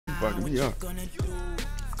fucking me up.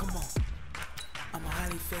 Come on, I'm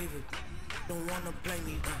highly favored. Don't wanna blame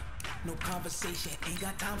me. No conversation, ain't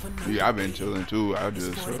got time for no. Yeah, I've been chilling too. I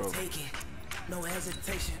just no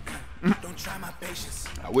hesitation. Don't try my patience.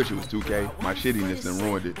 I wish it was 2K. My shittiness done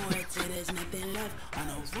ruined it.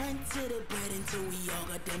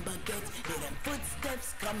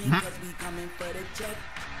 Footsteps coming, cause we coming for the check.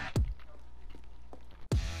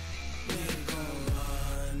 We ain't gon'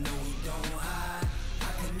 run, no we don't hide. I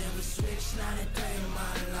can never switch, not a day in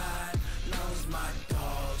my life. Long as my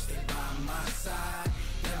dogs, they by my side.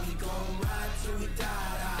 Yeah, we gon' ride till we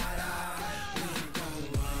die. We ain't gon'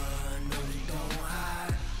 run, no we don't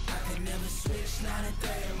hide. I can never switch, not a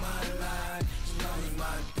day in my life. As long as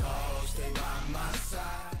my dogs, they by my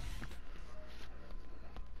side.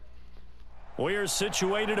 We are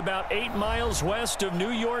situated about 8 miles west of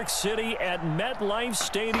New York City at MetLife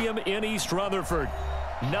Stadium in East Rutherford.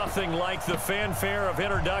 Nothing like the fanfare of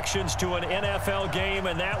introductions to an NFL game,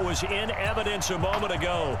 and that was in evidence a moment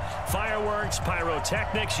ago. Fireworks,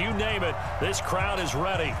 pyrotechnics, you name it. This crowd is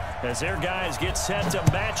ready as their guys get set to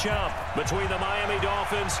match up between the Miami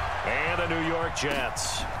Dolphins and the New York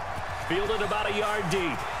Jets. Fielded about a yard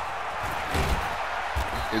deep.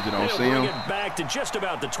 Is it on They'll Sam? bring it back to just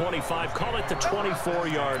about the 25. Call it the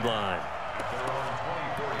 24-yard line.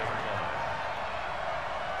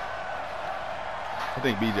 I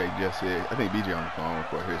think BJ just said. I think BJ on the phone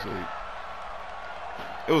for his league.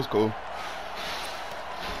 It was cool.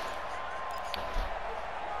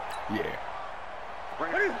 Yeah.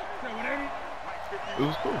 It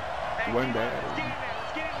was cool. It wasn't bad.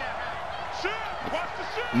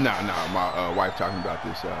 Nah, my wife talking about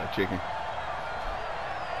this chicken.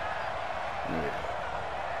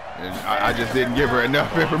 Yeah. And I just didn't give her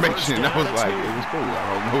enough information. I was like, it was cool.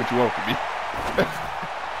 I don't know what you want from me.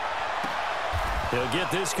 He'll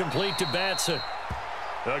get this complete to Batson.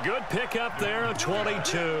 A good pickup there of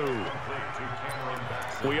 22.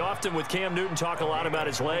 We often, with Cam Newton, talk a lot about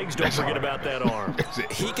his legs. Don't forget about that arm.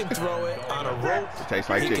 He can throw it on a rope. It tastes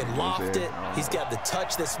like chicken. He can loft it. He's got the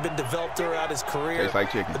touch that's been developed throughout his career. Tastes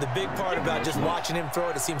like chicken. But the big part about just watching him throw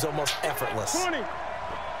it, it seems almost effortless. On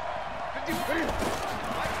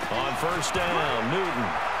first down, Newton.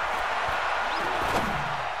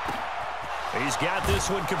 He's got this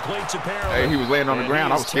one complete to Perry. Hey, he was laying on the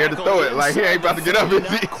ground. I was scared to throw it. Like, he ain't about to get up, is he?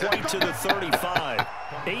 Not quite to the 35.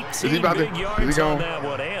 18 is he about big to, yards is he on that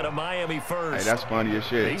one, and a Miami first. Hey, that's funny as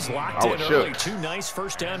shit. He's locked I was in early. shook. 2 nice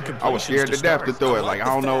first down completions. I was scared to death to throw it. Like, I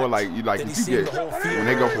don't know, like if you get when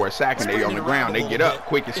they go for a sack and they on the ground, they get up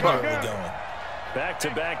quick as fuck.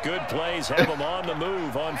 Back-to-back good plays have him on the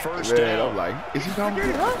move on first down. I'm like, is he going to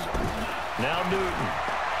get up? Now Newton.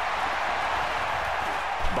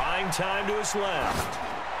 Buying time to his left.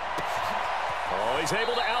 Oh, he's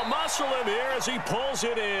able to outmuscle him here as he pulls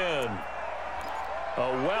it in.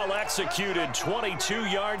 A well-executed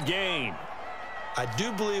 22-yard gain. I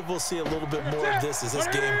do believe we'll see a little bit more of this as this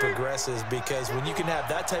game progresses, because when you can have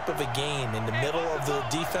that type of a gain in the middle of the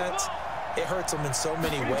defense, it hurts them in so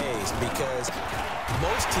many ways, because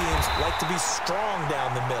most teams like to be strong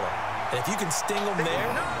down the middle. And if you can sting them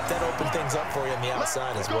there, that opens things up for you on the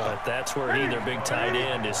outside as well. But that's where their big tight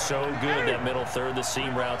end is so good, that middle third, the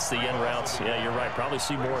seam routes, the end routes. Yeah, you're right. Probably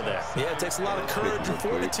see more of that. Yeah, it takes a lot of courage and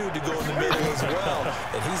fortitude to go in the middle as well,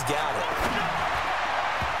 and he's got it.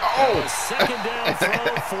 Oh! Second down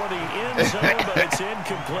throw for the end zone, but it's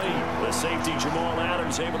incomplete. The safety, Jamal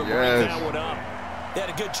Adams, able to break that one up. They had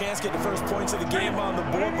a good chance to get the first points of the game on the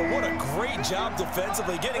board, but what a great job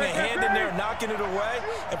defensively, getting a hand in there, knocking it away,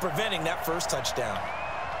 and preventing that first touchdown.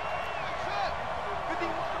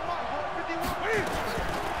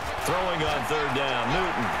 Throwing on third down,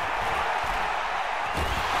 Newton.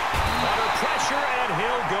 Under pressure, and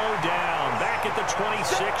he'll go down. Back at the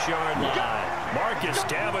 26-yard line. Marcus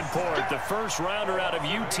Davenport, the first rounder out of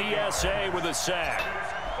UTSA, with a sack.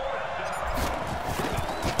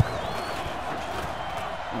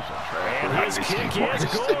 And his kick is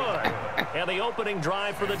good. And the opening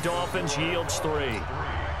drive for the Dolphins yields 3.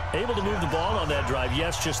 Able to move the ball on that drive.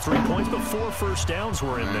 Yes, just 3 points, but 4 first downs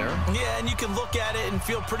were in there. Yeah, and you can look at it and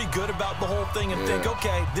feel pretty good about the whole thing and think,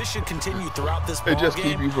 okay, this should continue throughout this ball game. It just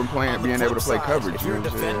keep you from being able to play coverage. If you're a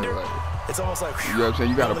defender, it's almost like, you know what I'm saying?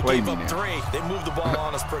 You got to play me now. 3. They move the ball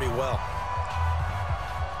on us pretty well.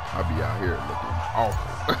 I'll be out here looking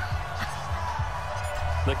awful.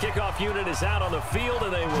 The kickoff unit is out on the field,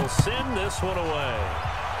 and they will send this one away.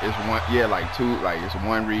 It's one, yeah, it's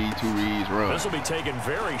 1 read, 2 reads, run. This will be taken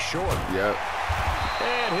very short. Yep.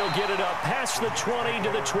 And he'll get it up past the 20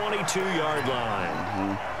 to the 22-yard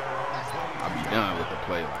line. I'll be done with a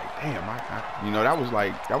play like Damn, you know, that was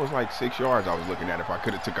like 6 yards I was looking at if I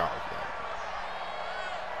could have took off.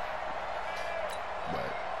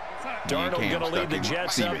 But Darnold going to lead the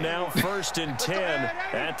Jets up now, 1st and 10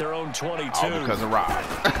 at their own 22. All because of Rob.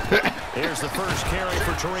 Here's the first carry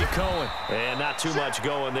for Tariq Cohen. And not too much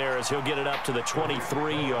going there as he'll get it up to the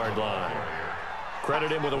 23-yard line.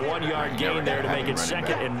 Credit him with a 1-yard gain there to make it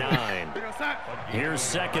 2nd and 9. Here's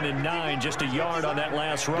 2nd and 9, just a yard on that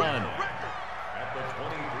last run.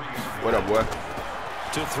 What up, boy?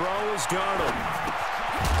 To throw is Darnold.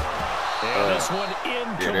 And this one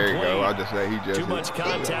incomplete. Yeah, there you go. I'll just say he just too much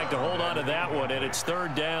contact to hold on to that one, and it's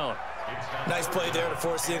 3rd down. Nice play there to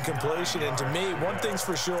force the incompletion. And to me, one thing's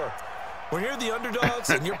for sure. When you're the underdogs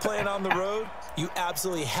and you're playing on the road, you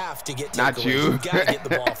absolutely have to get takeaways. Not you. You've got to get the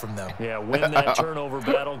ball from them. Yeah, win that turnover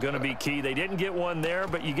battle, going to be key. They didn't get one there,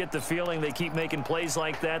 but you get the feeling they keep making plays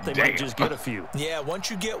like that. They might just get a few. Yeah, once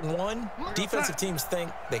you get one, defensive teams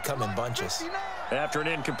think they come in bunches. After an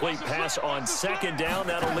incomplete pass on 2nd down,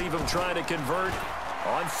 that'll leave them trying to convert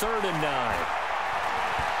on 3rd and 9.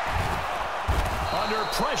 Under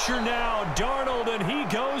pressure now, Darnold, and he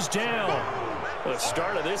goes down. The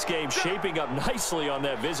start of this game shaping up nicely on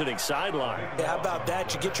that visiting sideline. Yeah, how about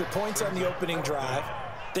that? You get your points on the opening drive,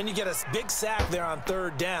 then you get a big sack there on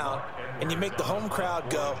 3rd down, and you make the home crowd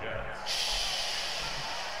go,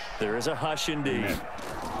 there is a hush indeed.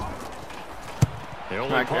 They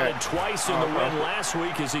only punted twice in the win last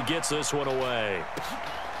week as he gets this one away.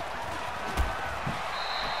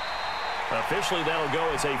 Officially, that'll go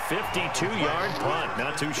as a 52-yard punt.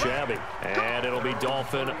 Not too shabby. And it'll be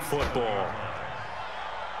Dolphin football.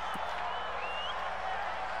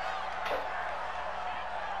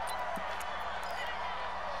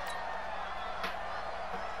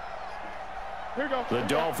 The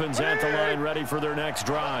Dolphins at the line ready for their next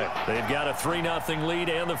drive. They've got a 3-0 lead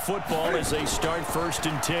and the football as they start 1st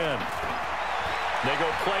and 10. They go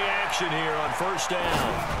play action here on 1st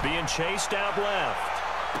down. Being chased out left.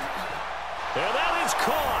 And that is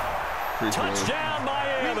caught. Touchdown,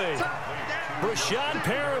 Miami. Rashad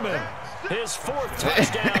Perriman, his 4th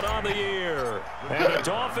touchdown on the year. And the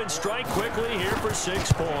Dolphins strike quickly here for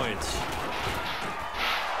 6 points.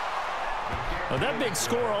 Now, that big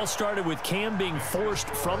score all started with Cam being forced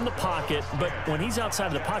from the pocket, but when he's outside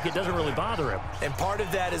of the pocket, it doesn't really bother him. And part of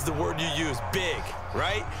that is the word you use, big,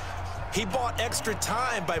 right? He bought extra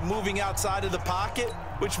time by moving outside of the pocket,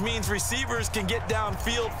 which means receivers can get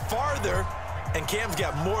downfield farther, and Cam's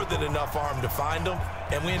got more than enough arm to find them,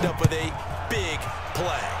 and we end up with a big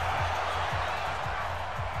play.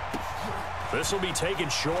 This will be taken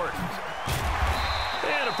short.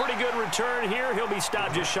 And a pretty good return here. He'll be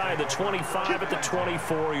stopped just shy of the 25 at the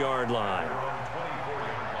 24-yard line.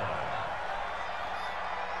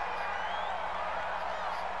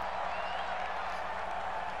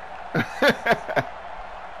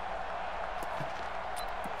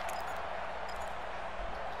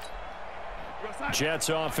 Jets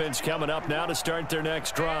offense coming up now to start their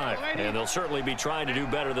next drive. And they'll certainly be trying to do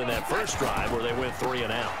better than that first drive where they went 3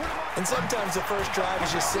 and out. And sometimes the first drive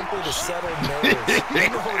is just simply to settle nerves.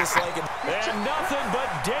 You know what it's like. And nothing but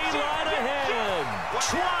daylight ahead.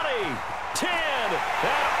 20, 10, and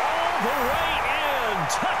all the way in.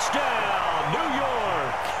 Touchdown, New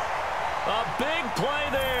York. A big play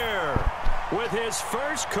there with his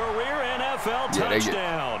first career NFL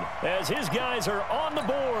touchdown. As his guys are on the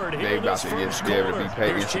board here in this first quarter.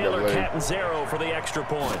 Here's Chandler Catanzaro for the extra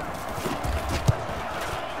point.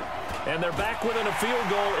 And they're back within a field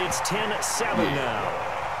goal. It's 10-7 now.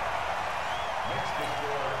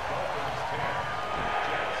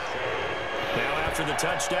 Now after the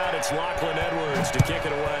touchdown, it's Lachlan Edwards to kick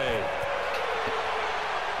it away.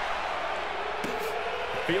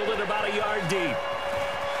 Fielded about a yard deep.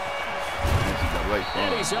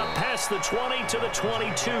 And he's up past the 20 to the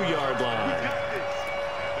 22-yard line.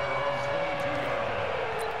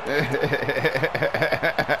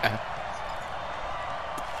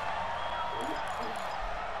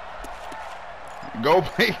 Go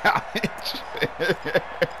play college.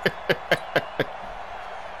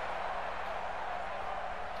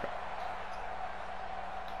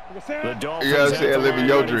 The Dolphins you gotta say, living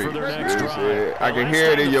your dream. I can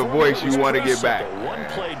hear it in your voice. You want to get back.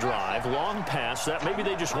 One-play drive, long pass. That maybe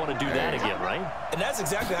they just want to do that again, right? And that's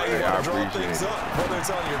exactly how you want to draw things up. Whether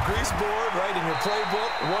it's on your grease board, right, in your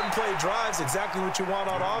playbook, one-play drives, exactly what you want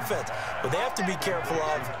on offense. What they have to be careful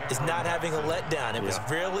of is not having a letdown. It was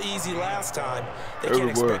real easy last time. They can't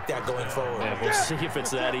expect that going forward. Yeah, we'll see if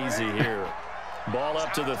it's that easy here. Ball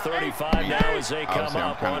up to the 35 now as they come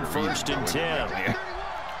up on 1st and 10.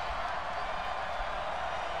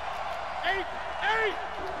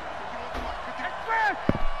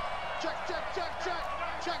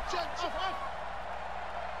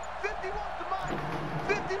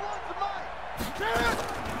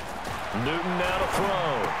 Newton now to throw.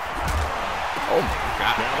 Oh, my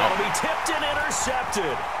God. Now that'll be tipped and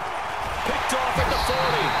intercepted. Picked off at the 40.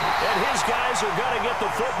 And his guys are going to get the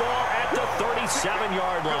football at the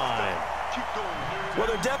 37-yard line. Well,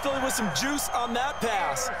 there definitely was some juice on that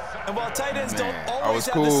pass. And while tight ends don't always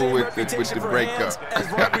have cool the same with reputation the for hands as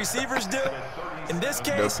wide receivers do, in this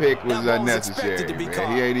case, the pick was that ball unnecessary, expected to be man. caught.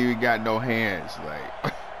 He ain't even got no hands. Like,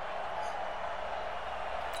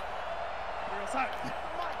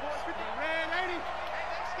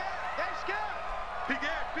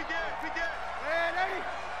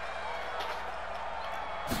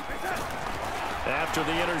 After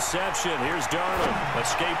the interception, here's Darnold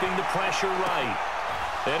escaping the pressure right.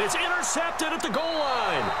 And it's intercepted at the goal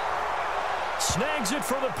line. Snags it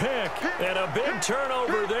for the pick. And a big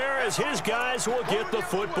turnover there as his guys will get the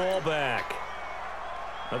football back.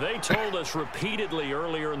 They told us repeatedly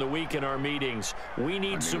earlier in the week in our meetings, we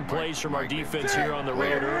need some plays from our defense here on the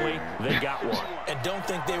road early. They got one. And don't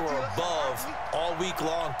think they were above all week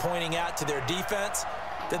long pointing out to their defense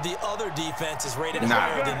that the other defense is rated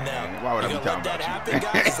higher than them. Why would I be talking let that about happen,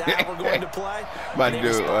 guys? Is that how we're going to play? my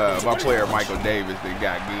dude, my player Michael Davis, they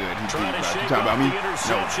got good. He Trying to shake off the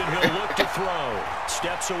interception. He'll look to throw.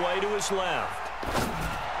 Steps away to his left.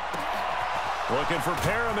 Looking for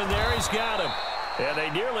Perriman there. He's got him. And they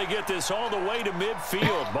nearly get this all the way to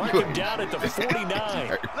midfield. Mark him down at the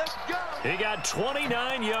 49. He got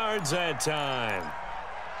 29 yards that time.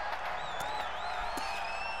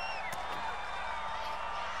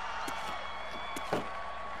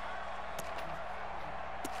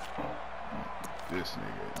 This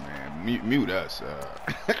nigga, man, mute us.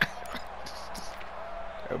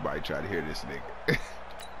 Everybody try to hear this nigga.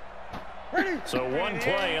 So one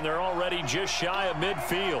play, and they're already just shy of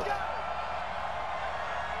midfield.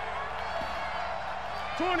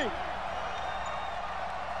 20.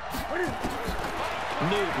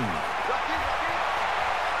 Newton.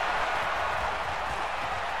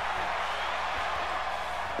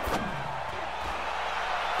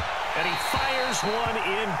 And he fires one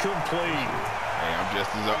incomplete. Hey, I'm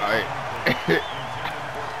just as alright.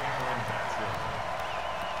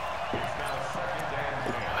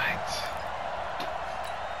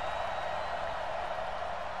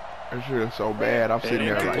 That shit is so bad. I'm sitting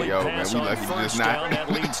there like, yo, man, we lucky just not. That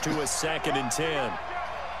leads to a 2nd and 10.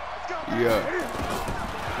 Yeah.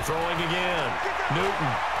 Throwing again.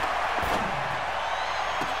 Newton.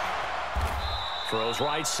 Throws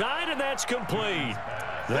right side, and that's complete.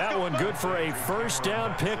 That one good for a first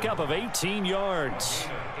down pickup of 18 yards.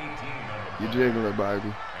 You jiggling,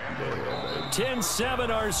 baby. 10-7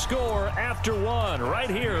 our score after one right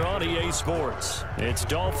here on EA Sports. It's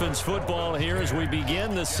Dolphins football here as we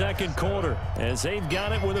begin the second quarter as they've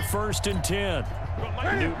got it with a 1st and 10.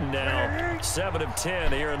 Newton now 7 of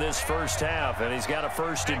 10 here in this first half, and he's got a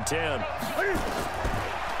 1st and 10.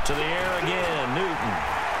 To the air again, Newton.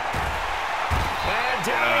 And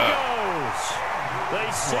down he goes.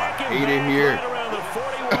 They sack him back right around the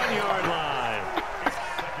 41-yard line.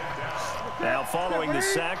 Now, following the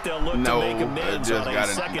sack, they'll look to make amends on a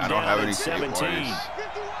 2nd down at 17.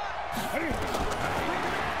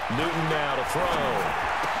 Newton now to throw.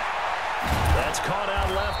 That's caught out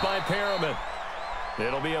left by Perriman.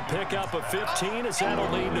 It'll be a pickup of 15 as that'll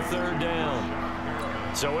lead to 3rd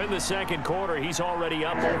down. So in the second quarter, he's already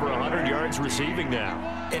up over 100 yards receiving now.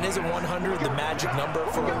 And isn't 100 the magic number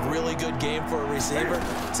for a really good game for a receiver?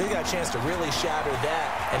 So he got a chance to really shatter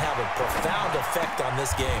that and have a profound effect on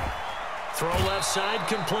this game. Throw left side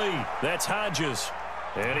complete. That's Hodges.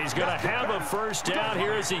 And he's going to have a 1st down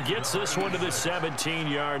here as he gets this one to the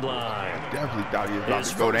 17-yard line. Definitely thought he was about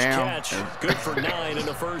to go down. Catch, good for 9 and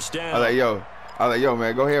a 1st down. I was like, yo,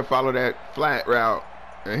 man, go ahead and follow that flat route.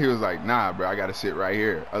 And he was like, nah, bro, I got to sit right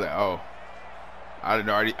here. I was like, oh, I done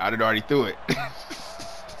already threw it. I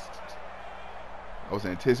was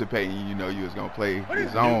anticipating, you know, you was going to play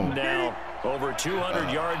his own. Now, over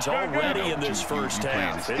 200 yards already in this first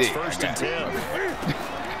half. It's 1st and 10.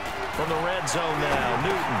 From the red zone now,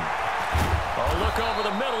 Newton. Oh, look over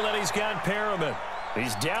the middle, and he's got Perriman.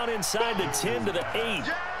 He's down inside the 10 to the 8,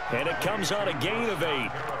 and it comes on a gain of 8.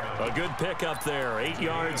 A good pickup there, 8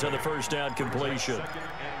 yards on the 1st down completion.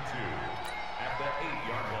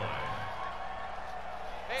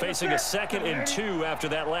 Facing a 2nd and 2 after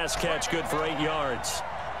that last catch, good for 8 yards.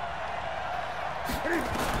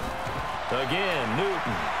 Again,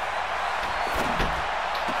 Newton.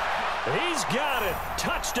 He's got it.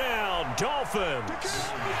 Touchdown, Dolphins.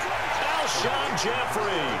 Alshon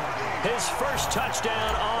Jeffrey, his first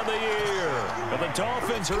touchdown on the year. And the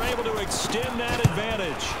Dolphins are able to extend that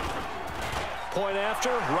advantage. Point after,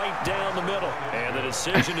 right down the middle. And the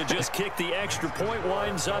decision to just kick the extra point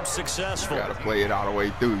winds up successful. You got to play it all the way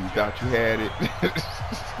through. You thought you had it.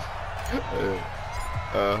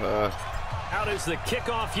 Out is the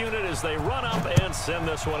kickoff unit as they run up and send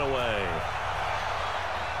this one away.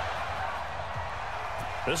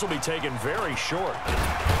 This will be taken very short.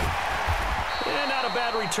 And not a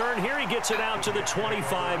bad return here. He gets it out to the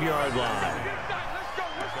 25-yard line.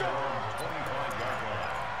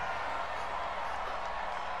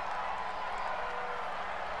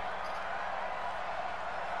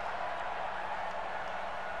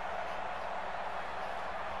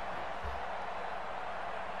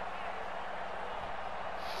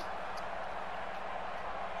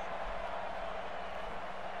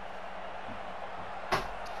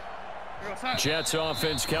 Jets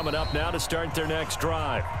offense coming up now to start their next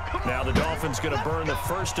drive. Now the Dolphins going to burn the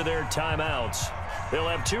first of their timeouts. They'll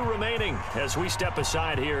have 2 remaining as we step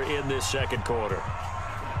aside here in this second quarter.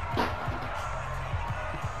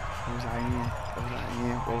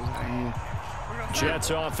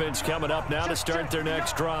 Jets offense coming up now to start their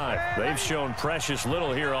next drive. They've shown precious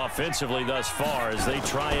little here offensively thus far as they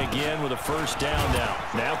try again with a first down now.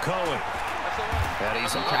 Now Cohen. And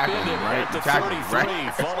he's upended at the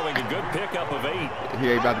 33 following a good pickup of 8.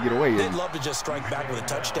 He ain't about to get away. They'd love to just strike back with a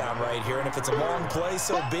touchdown right here, and if it's a long play,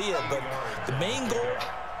 so be it. But the main goal,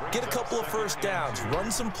 get a couple of first downs,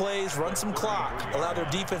 run some plays, run some clock, allow their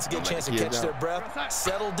defense to get a chance to catch their breath,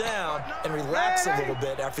 settle down, and relax a little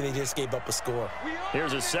bit after they just gave up a score.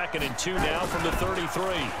 Here's a 2nd and 2 now from the 33.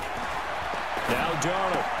 Now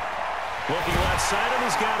Darnold. Looking left side, and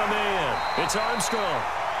he's got a man. It's Armstrong.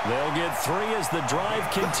 They'll get 3 as the drive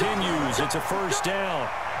continues. It's a first down.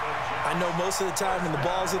 I know most of the time when the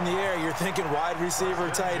ball's in the air, you're thinking wide receiver,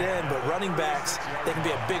 tight end, but running backs, they can be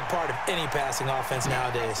a big part of any passing offense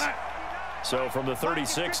nowadays. So from the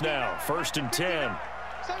 36 now, 1st and 10.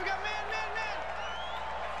 So we got man.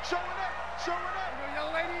 Showing up,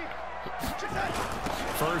 young lady.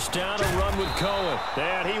 First down, a run with Cohen.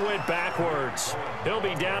 And he went backwards. He'll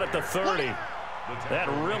be down at the 30. That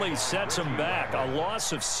really sets him back. A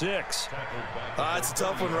loss of 6. It's a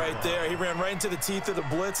tough one right there. He ran right into the teeth of the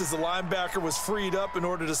blitz as the linebacker was freed up in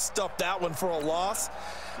order to stuff that one for a loss.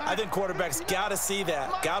 I think quarterbacks got to see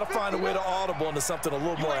that. Got to find a way to audible into something a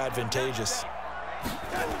little more advantageous.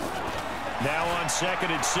 Now on 2nd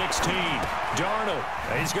and 16. Darnold.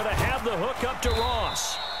 He's going to have the hook up to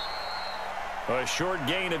Ross. A short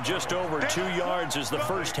gain of just over 2 yards as the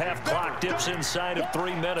first half clock dips inside of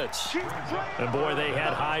 3 minutes. And boy, they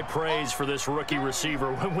had high praise for this rookie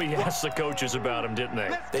receiver when we asked the coaches about him, didn't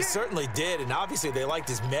they? They certainly did, and obviously they liked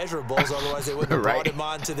his measurables, otherwise they wouldn't have brought him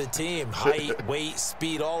onto the team. Height, weight,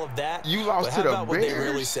 speed, all of that. You lost to the Bears. How about what they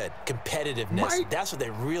really said? Competitiveness. That's what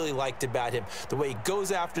they really liked about him. The way he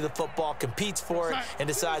goes after the football, competes for it, and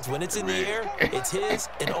decides when it's in the air, it's his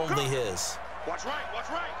and only his. Watch right.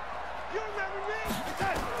 You remember me?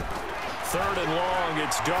 3rd and long,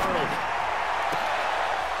 it's Darnold.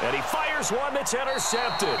 And he fires one that's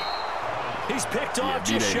intercepted. He's picked off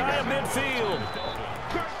just shy of midfield.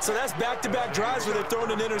 So that's back-to-back drives where they're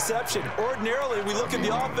throwing an interception. Ordinarily, we look at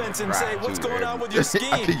the offense and say, what's going on with your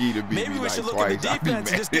scheme? Maybe we should look at the defense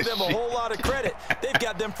and just give them a whole lot of credit. They've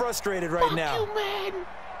got them frustrated right now.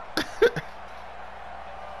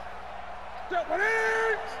 Step one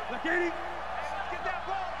in. Look, Katie. Get that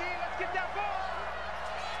ball, D. Let's get that ball.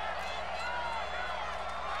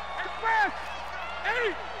 Express.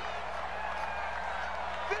 80.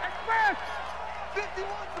 Express. 51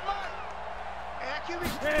 to mine.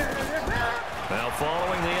 Now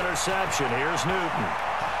following the interception, here's Newton.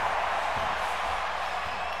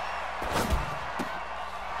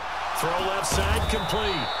 Throw left side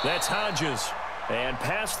complete. That's Hodges. And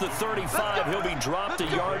past the 35, he'll be dropped a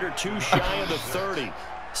yard or 2 shy of the 30.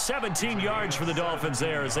 17 yards for the Dolphins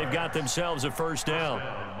there as they've got themselves a first down.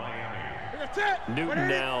 Newton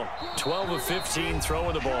now 12 of 15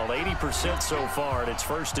 throwing the ball, 80% so far, and it's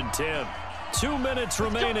 1st and 10. 2 minutes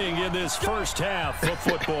remaining in this first half of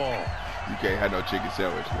football. You can't have no chicken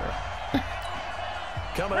sandwich there.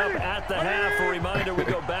 Coming up at the half, a reminder, we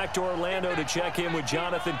go back to Orlando to check in with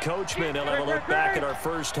Jonathan Coachman. He'll have a look back at our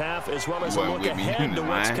first half as well as a look ahead to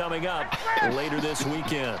what's coming up later this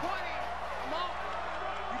weekend.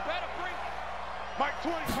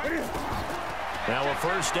 Now a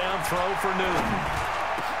first down throw for Newton.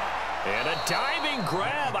 And a diving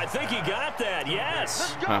grab. I think he got that.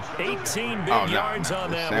 Yes. 18 big yards on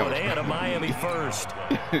that one. And a Miami first.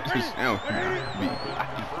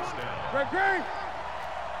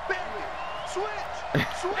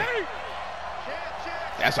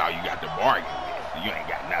 That's how you got the bargain with. You ain't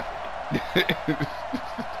got nothing.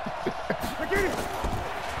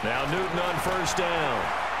 Now Newton on first down.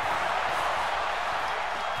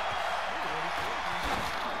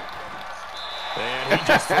 And he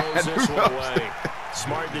just throws this one away.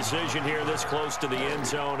 Smart decision here this close to the end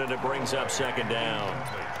zone, and it brings up second down.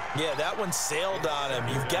 Yeah, that one sailed on him.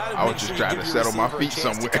 You've got to I was make just sure trying you to give your settle my receiver a feet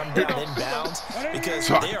chance to somewhere. come down inbounds because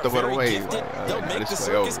So I they are throw it very away. gifted. Like, They'll I make just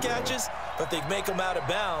the play over, circus catches, but they make them out of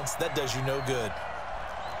bounds. That does you no good.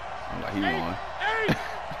 I'm like, he won.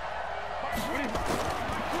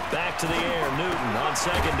 Back to the air, Newton on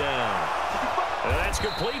second down. And that's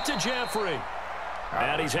complete to Jeffrey.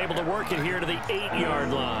 And he's able to work it here to the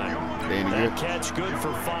 8-yard line. That catch good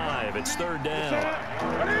for 5. It's third down.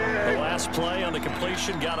 The last play on the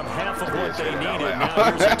completion got them half of what they needed.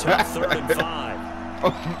 Now here's a tough 3rd and 5.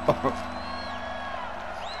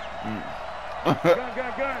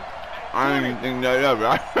 Gun. I don't even think that up,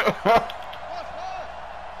 right?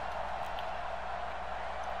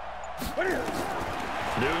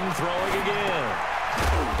 Newton throwing again.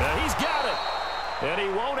 And he's got it. And he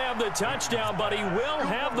won't have the touchdown, but he will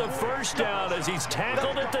have the first down as he's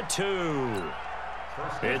tackled at the 2.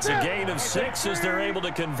 It's a gain of 6 as they're able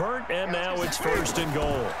to convert, and now it's 1st and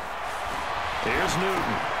goal. Here's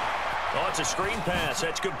Newton. Oh, it's a screen pass.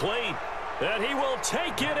 That's complete. And he will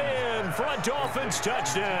take it in for a Dolphins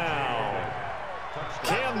touchdown.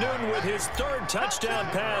 Cam Newton with his 3rd touchdown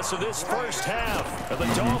pass of this first half. And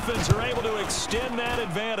the Dolphins are able to extend that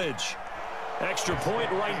advantage. Extra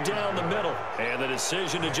point right down the middle. And the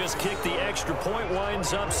decision to just kick the extra point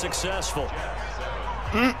winds up successful.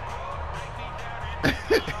 We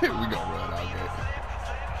gonna run out there.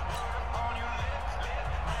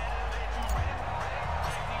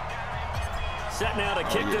 Set now to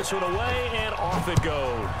kick this one away, and off it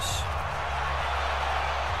goes.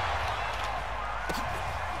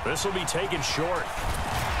 This will be taken short.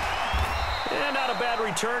 And not a bad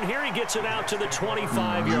return here. He gets it out to the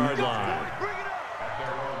 25-yard line.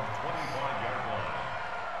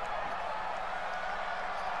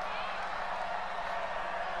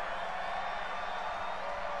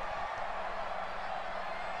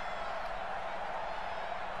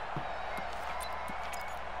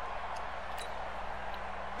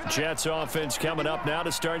 Jets offense coming up now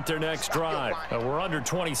to start their next drive. We're under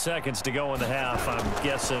 20 seconds to go in the half. I'm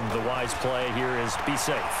guessing the wise play here is be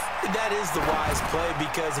safe. That is the wise play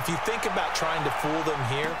because if you think about trying to fool them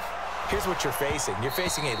here, here's what you're facing. You're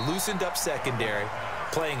facing a loosened up secondary,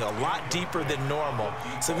 playing a lot deeper than normal.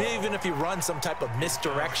 So even if you run some type of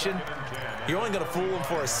misdirection, you're only going to fool them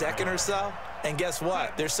for a second or so. And guess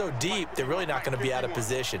what? They're so deep, they're really not going to be out of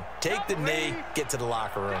position. Take the knee, get to the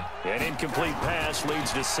locker room. An incomplete pass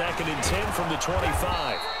leads to 2nd and 10 from the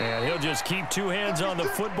 25. And he'll just keep 2 hands on the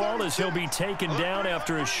football as he'll be taken down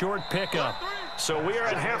after a short pickup. So we are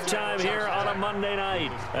at halftime here on a Monday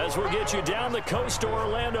night as we'll get you down the coast to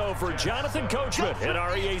Orlando for Jonathan Coachman at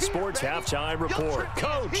our EA Sports Halftime Report.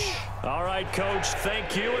 Coach. All right, Coach,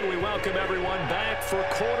 thank you, and we welcome everyone back for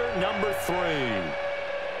quarter number 3.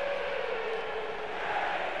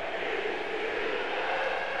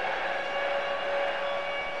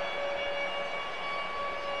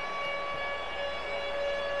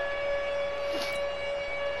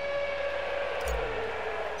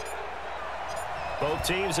 Both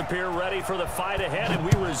teams appear ready for the fight ahead, and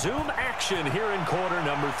we resume action here in quarter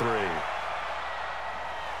number 3.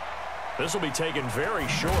 This will be taken very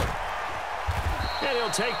short. And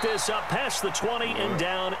he'll take this up past the 20 and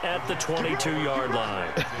down at the 22-yard line.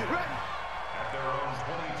 At their own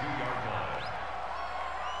 22-yard line.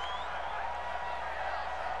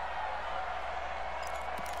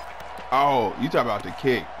 Oh, you talk about the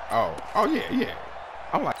kick. Oh, yeah.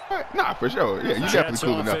 I'm like, what? Nah, for sure. Yeah, you definitely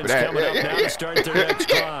cool enough for that. Coming up now to start their next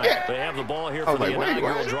drive. They have the ball here for the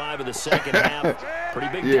inaugural drive of the second half. Pretty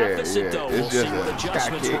big deficit, though. We'll see what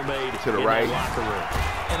adjustments were made to the in right. that locker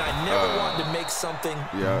room. And I never wanted to make something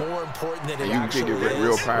more important than it actually is.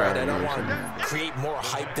 Real power, right? I don't want to create more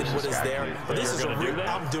hype than what is there. But this is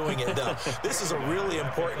I'm doing it, though. This is a really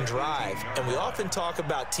important drive. And we often talk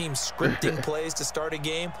about teams scripting plays to start a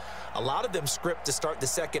game. A lot of them script to start the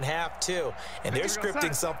second half, too. And they're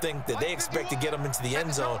scripting something that they expect to get them into the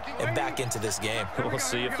end zone and back into this game. We'll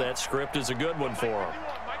see if that script is a good one for them.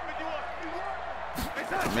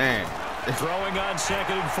 Man. Throwing on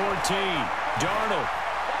 2nd and 14. Darnold.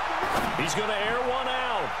 He's going to air one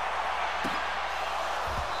out.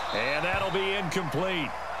 And that'll be incomplete.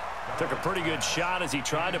 Took a pretty good shot as he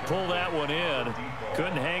tried to pull that one in.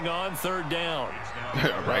 Couldn't hang on third down.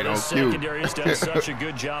 Right on cue. Secondary has done such a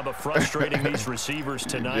good job of frustrating these receivers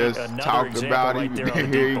tonight. Just Another talk example about right him. there on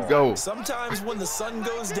the Here deep you ball. go. Sometimes when the sun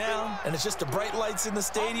goes down and it's just the bright lights in the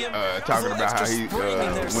stadium, Talking about how he we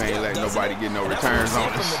ain't letting nobody get no returns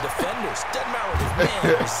on us. From the defenders. Doesn't matter what his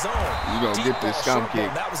man or zone. You gonna get this scum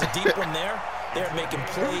kick. That was a deep one there. They're making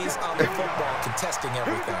plays on the football, contesting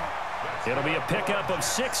everything. It'll be a pickup of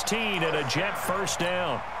 16 and a Jet first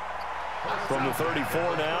down. From the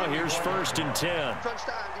 34 now, here's 1st and 10.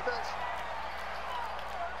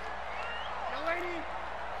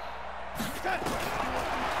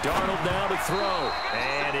 Darnold now to throw,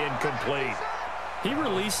 and incomplete. He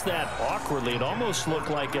released that awkwardly. It almost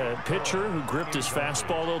looked like a pitcher who gripped his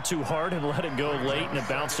fastball a little too hard and let it go late, and it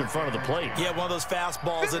bounced in front of the plate. Yeah, one of those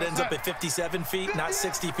fastballs that ends up at 57 feet, not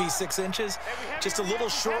 60 feet, 6 inches. Just a little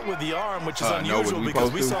short with the arm, which is unusual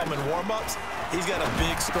because we saw him in warm-ups. He's got a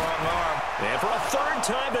big, strong arm. And for a third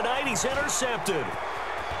time tonight, he's intercepted.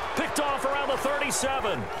 Picked off around the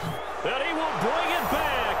 37. And he will bring it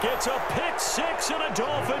back. It's a pick six and a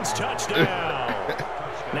Dolphins touchdown.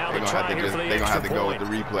 Now they're trying here for the extra point. They're going to have to go with the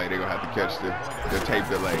replay. They're going to have to catch the tape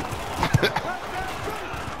delay.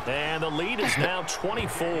 And the lead is now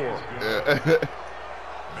 24.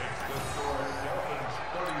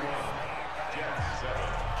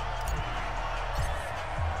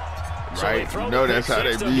 Right, you know that's how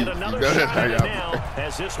they beat. You know that's how y'all.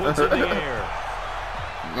 As this one's in the air.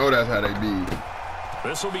 You know that's how they beat.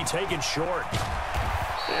 This will be taken short.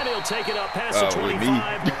 And he'll take it up past the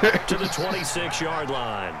 25 to the 26-yard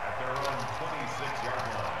line.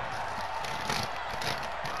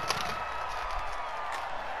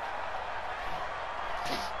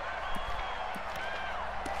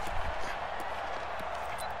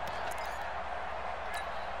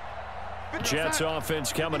 Jets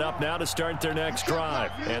offense coming up now to start their next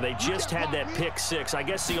drive. And they just had that pick six. I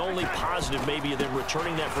guess the only positive maybe of them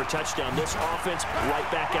returning that for a touchdown. This offense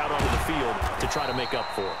right back out onto the field to try to make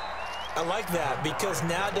up for it. I like that because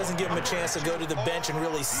now it doesn't give them a chance to go to the bench and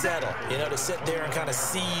really settle, you know, to sit there and kind of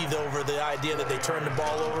seethe over the idea that they turned the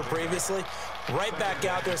ball over previously. Right back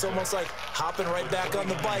out there. It's almost like hopping right back on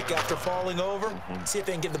the bike after falling over. See if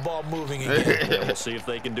they can get the ball moving again. And we'll see if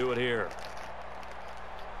they can do it here.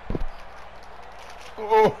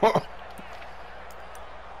 Oh.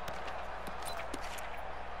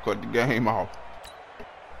 Cut the game off.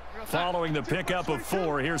 Following the pickup of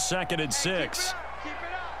 4, here's 2nd and 6. Keep it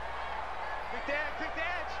up. Pick the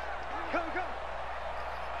edge. Come.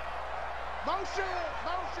 Motion.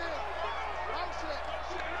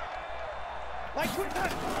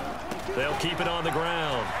 They'll keep it on the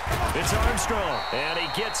ground. It's Armstrong. And he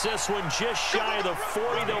gets this one just shy of the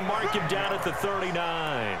 40. They'll mark him down at the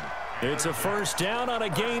 39. It's a first down on a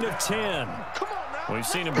gain of 10. We've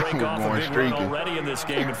seen him break off a big run already in this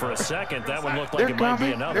game, and for a second, that one looked like it might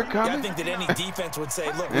be another. Yeah, I think that any defense would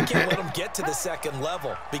say, look, we can't let him get to the second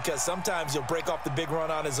level because sometimes he'll break off the big run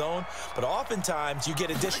on his own, but oftentimes you get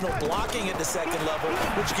additional blocking at the second level,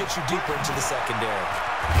 which gets you deeper into the secondary.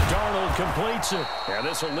 Darnold completes it, and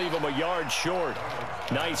this will leave him a yard short.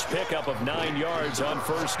 Nice pickup of 9 yards on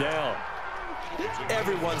first down.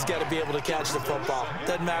 Everyone's got to be able to catch the football.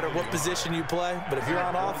 Doesn't matter what position you play, but if you're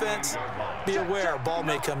on offense, be aware a ball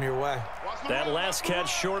may come your way. That last catch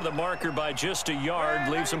short of the marker by just a yard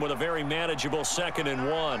leaves him with a very manageable 2nd and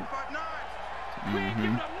 1.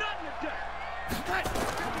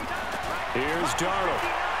 Here's Darnold.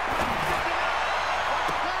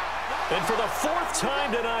 And for the 4th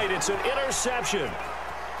time tonight, it's an interception.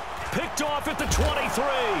 Picked off at the 23.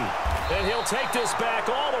 And he'll take this back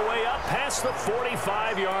all the way up past the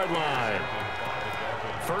 45-yard line.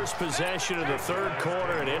 First possession of the 3rd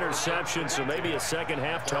quarter, an interception, so maybe a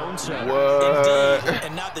second-half tone set. What? Indeed,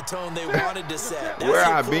 and not the tone they wanted to set. That's where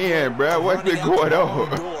I been, bro? What's been going on?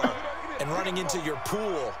 And running into your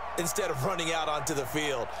pool instead of running out onto the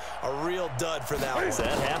field. A real dud for that one. Has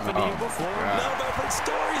that happened to you before? No, but I've heard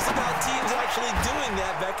stories about teams actually doing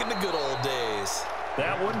that back in the good old days.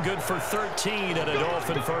 That one good for 13 and a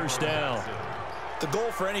Dolphin first down. The goal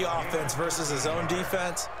for any offense versus his own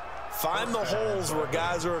defense, find the holes where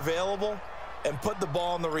guys are available and put the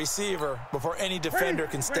ball on the receiver before any defender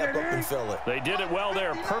can step up and fill it. They did it well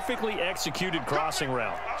there. Perfectly executed crossing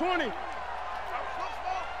route. 20. Mike,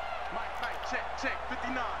 check.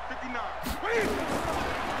 59.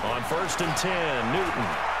 On 1st and 10, Newton.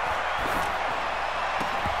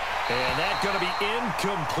 And that's going to be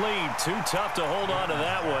incomplete. Too tough to hold on to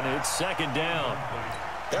that one. It's 2nd down.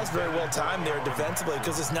 That's very well timed there defensively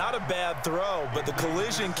because it's not a bad throw, but the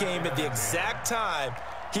collision came at the exact time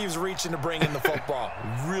He was reaching to bring in the football.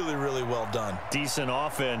 Really, really well done. Decent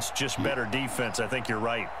offense, just better defense. I think you're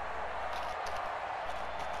right.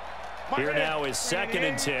 Here now is 2nd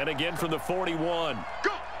and 10, again from the 41.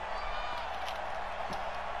 Go.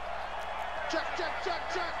 Check, check, check,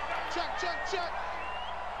 check, check, check, check.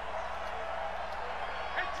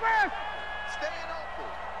 Hey, Smith! Staying open.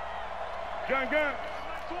 Gun, gun.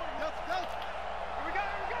 Here we go,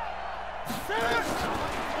 here we go.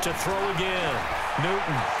 To throw again,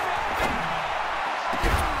 Newton.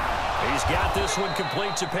 He's got this one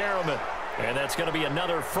complete to Perriman. And that's going to be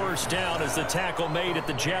another first down as the tackle made at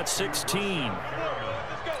the Jets 16.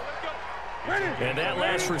 And that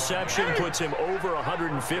last reception puts him over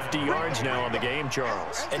 150 yards now on the game,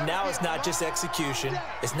 Charles. And now it's not just execution.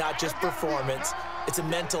 It's not just performance. It's a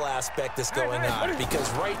mental aspect that's going on. Because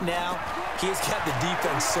right now, he's got the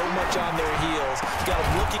defense so much on their heels. Got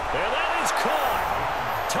him looking. And that is caught.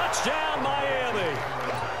 Touchdown, Miami.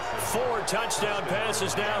 4 touchdown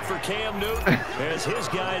passes now for Cam Newton as his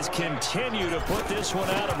guys continue to put this one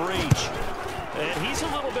out of reach. And he's a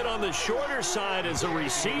little bit on the shorter side as a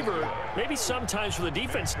receiver. Maybe sometimes for the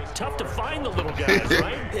defense, tough to find the little guys,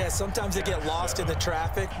 right? Yeah, sometimes they get lost in the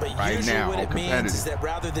traffic, but Right usually now, what it means competitive. is that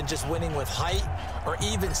rather than just winning with height or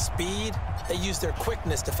even speed, they use their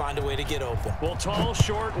quickness to find a way to get open. Well, tall,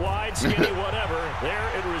 short, wide, skinny, whatever, there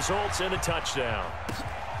it results in a touchdown.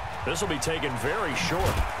 This will be taken very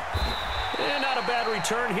short. And not a bad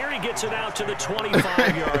return here. He gets it out to the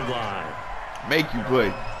 25-yard line. Make you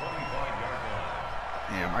play.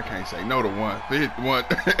 Damn, I can't say no to one. One.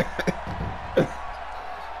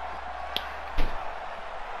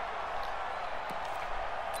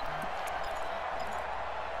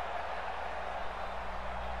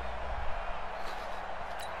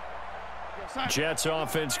 Jets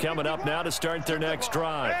offense coming up now to start their next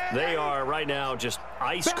drive. They are right now just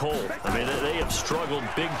ice cold. I mean, they have struggled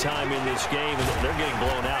big time in this game, and they're getting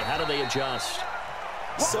blown out. How do they adjust?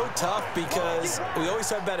 So tough because we always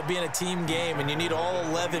talk about it being a team game and you need all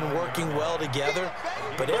 11 working well together.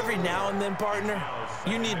 But every now and then, partner,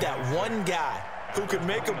 you need that one guy who can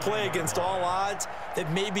make a play against all odds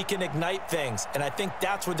that maybe can ignite things. And I think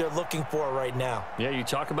that's what they're looking for right now. Yeah, you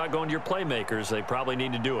talk about going to your playmakers. They probably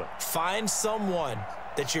need to do it. Find someone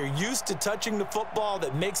that you're used to touching the football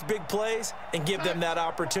that makes big plays and give them that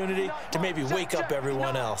opportunity to maybe wake up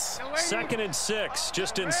everyone else. 2nd and 6,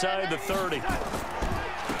 just inside the 30.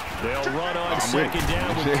 They'll run on 2nd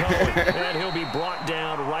down with Cohen, and he'll be brought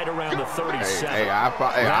down right around the 37. Hey,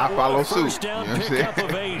 I follow suit. First down pickup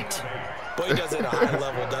of 8. But he does it at a high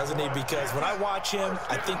level, doesn't he? Because when I watch him,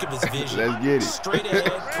 I think of his vision. Let's get it. Straight ahead,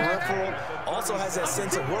 peripheral. Also has that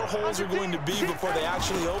sense of where holes are going to be before they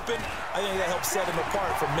actually open. I think that helps set him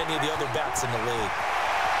apart from many of the other backs in the league.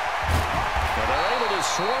 But they're able to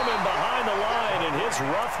swarm him behind the line, and his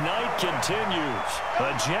rough night continues.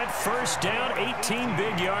 A Jet first down, 18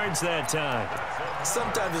 big yards that time.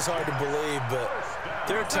 Sometimes it's hard to believe, but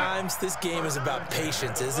there are times this game is about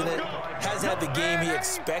patience, isn't it? Has had the game he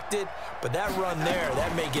expected, but that run there,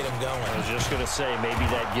 that may get him going. I was just going to say, maybe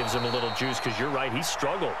that gives him a little juice, because you're right, he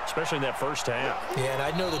struggled, especially in that first half. Yeah, and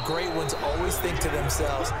I know the great ones always think to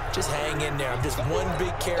themselves, just hang in there. I'm just one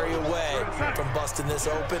big carry away from busting this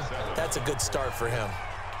open. That's a good start for him.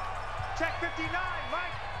 Check 59,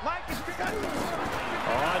 Mike is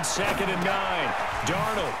On 2nd and 9,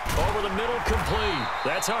 Darnold over the middle, complete.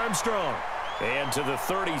 That's Armstrong. And to the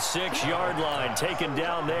 36-yard line, taken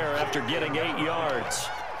down there after getting 8 yards.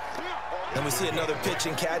 And we see another pitch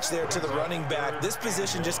and catch there to the running back. This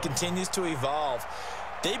position just continues to evolve.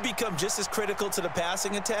 They become just as critical to the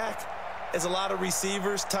passing attack as a lot of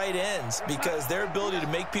receivers, tight ends, because their ability to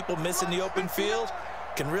make people miss in the open field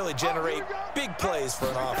can really generate big plays for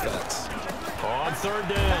an offense. On 3rd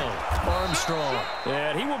down, Armstrong.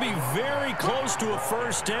 And he will be very close to a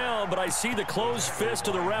first down, but I see the closed fist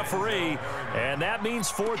of the referee, and that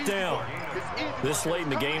means 4th down. This late in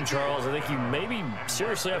the game, Charles, I think you maybe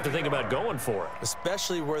seriously have to think about going for it.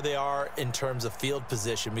 Especially where they are in terms of field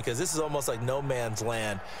position, because this is almost like no man's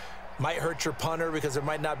land. Might hurt your punter because there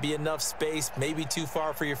might not be enough space, maybe too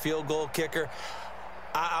far for your field goal kicker.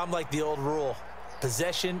 I'm like the old rule.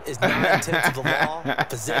 Possession is 9/10 of the law.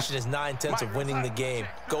 Possession is 9/10 of winning the game.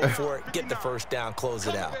 Go for it. Get the first down. Close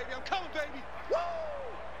it out. I'm coming, baby. Woo!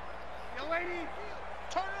 Young lady,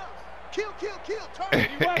 turn up. Kill, kill, kill. Turn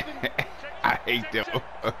up. I hate them.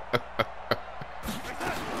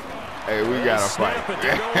 Hey, we got to fight. Snap it,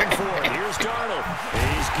 they're going for it. Here's Darnold.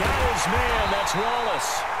 He's got his man. That's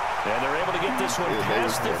Wallace. And they're able to get this one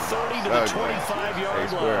past the 30 to the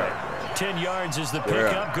 25-yard line. 10 yards is the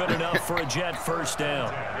pickup. Good enough for a Jet first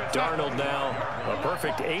down. Darnold now, a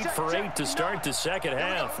perfect 8 for 8 to start the second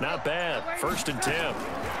half. Not bad. 1st and 10.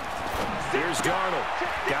 Here's Darnold.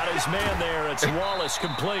 Got his man there. It's Wallace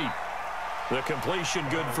complete. The completion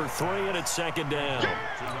good for 3, and it's 2nd down.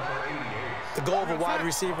 The goal of a wide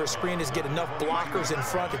receiver screen is get enough blockers in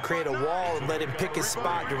front to create a wall and let him pick his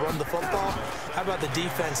spot to run the football. How about the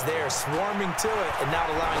defense there, swarming to it and not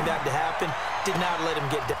allowing that to happen? Did not let him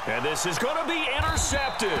get down. And this is going to be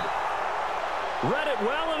intercepted. Read it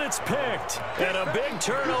well, and it's picked. And a big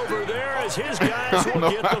turnover there as his guys will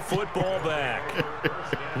get the football back.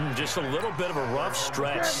 Just a little bit of a rough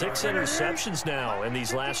stretch. 6 interceptions now in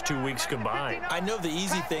these last 2 weeks combined. I know the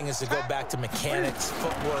easy thing is to go back to mechanics,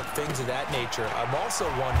 footwork, things of that nature. I'm also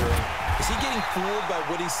wondering, is he getting fooled by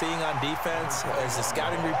what he's seeing on defense? Has the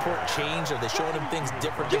scouting report changed? Are they showing him things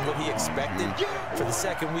different than what he expected? For the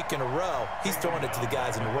 2nd week in a row, he's throwing it to the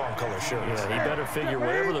guys in the wrong color shirts. Yeah, he better figure,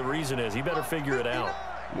 whatever the reason is, he better figure it out.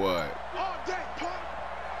 What?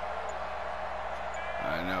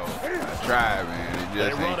 I know. I tried, man. It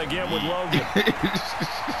just they run again with Logan.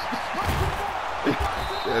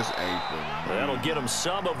 Just ain't for me. That'll get them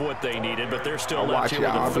some of what they needed, but they're still left watch here with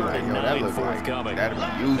y'all. a I'll be 3rd like, and yo, that 9 look like forthcoming. that'd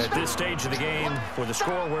be useful. At this stage of the game, with the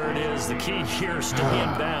score where it is, the key here is to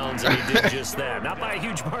inbounds, and he did just that. Not by a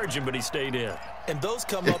huge margin, but he stayed in. And those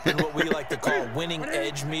come up in what we like to call winning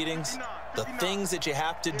edge meetings. The things that you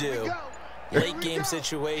have to do. Late game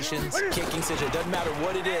situations, kicking situations, doesn't matter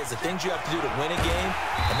what it is, the things you have to do to win a game,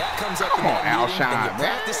 and that comes up in that meeting, and you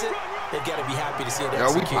practice it, they've got to be happy to see it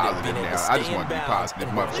executed. We positive now. I just want to be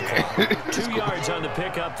positive. 2 yards on the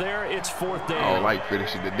pickup there. It's 4th down. I don't like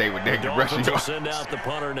finishing the day with negative rushing Dolphins will yards. send out the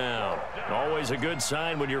punter now. Always a good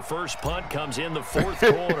sign when your first punt comes in the 4th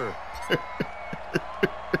quarter.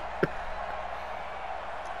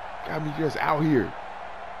 Got me just out here.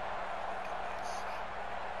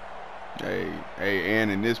 Hey,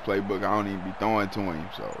 and in this playbook, I don't even be throwing to him,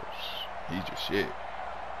 so he's just shit.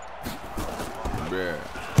 Bruh.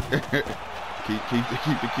 keep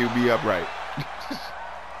the QB upright.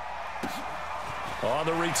 On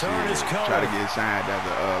the return is coming. Try to get signed as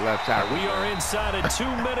a left tackle. We are inside of 2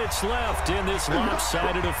 minutes left in this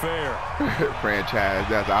lopsided affair. Franchise,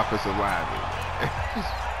 that's offensive lineman.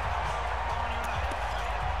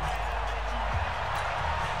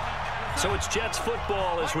 So it's Jets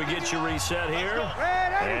football as we get you reset here.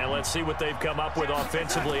 And let's see what they've come up with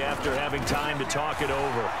offensively after having time to talk it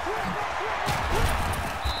over.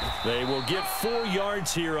 They will get 4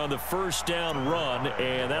 yards here on the first down run,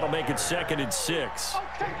 and that'll make it 2nd and 6.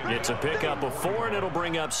 It's a pickup of 4, and it'll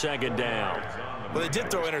bring up 2nd down. Well, they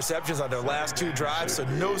did throw interceptions on their last 2 drives, so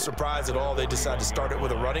no surprise at all they decided to start it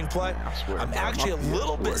with a running play. I'm actually a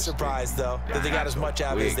little bit surprised, though, that they got as much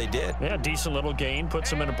out as they did. Yeah, decent little gain.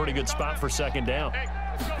 Puts them in a pretty good spot for 2nd down.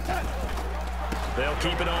 They'll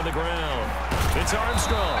keep it on the ground. It's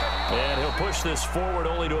Armstrong. And he'll push this forward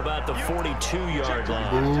only to about the 42-yard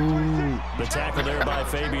line. The tackle there by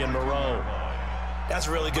Fabian Moreau. That's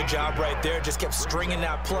a really good job right there. Just kept stringing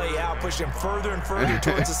that play out, pushing him further and further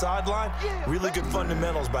towards the sideline. Really good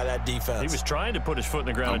fundamentals by that defense. He was trying to put his foot in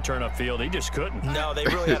the ground and turn upfield. He just couldn't. No, they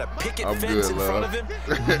really had a picket fence in front of him.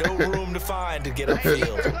 No room to find to get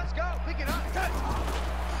upfield.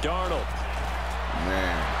 Darnold.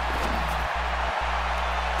 Man.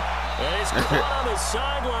 And he's caught on the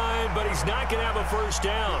sideline, but he's not going to have a first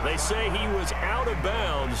down. They say he was out of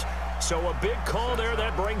bounds. So a big call there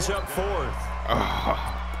that brings up 4th. Oh.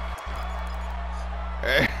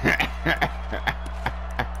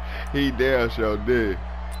 He damn sure did.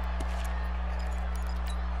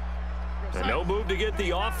 And no move to get the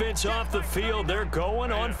offense off the field. They're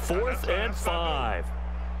going on 4th and 5.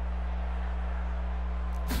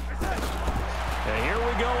 And here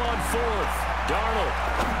we go on 4th. Darnold,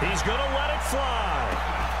 he's going to let it fly.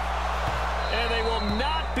 And they will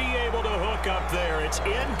not be able to hook up there. It's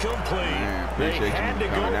incomplete. Man, they had to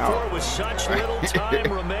go for it with such little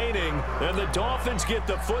time remaining. And the Dolphins get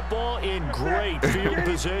the football in great field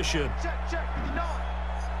position.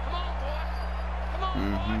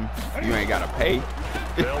 You ain't got to pay.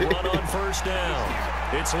 They'll run on first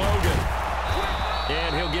down. It's Logan.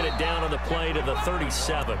 And he'll get it down on the play to the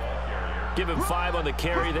 37. Give him 5 on the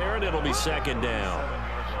carry there, and it'll be 2nd down.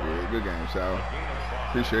 Yeah, good game, Sal.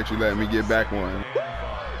 Appreciate you letting me get back one.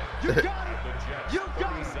 You got it. You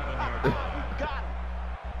got it. Got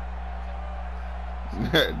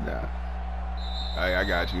it. Nah. Hey, I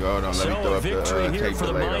got you. Hold on. Let me throw So a up the victory here tape for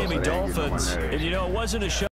the delay, Miami so they ain't getting on my Dolphins. nerves. And, you know, it wasn't a show.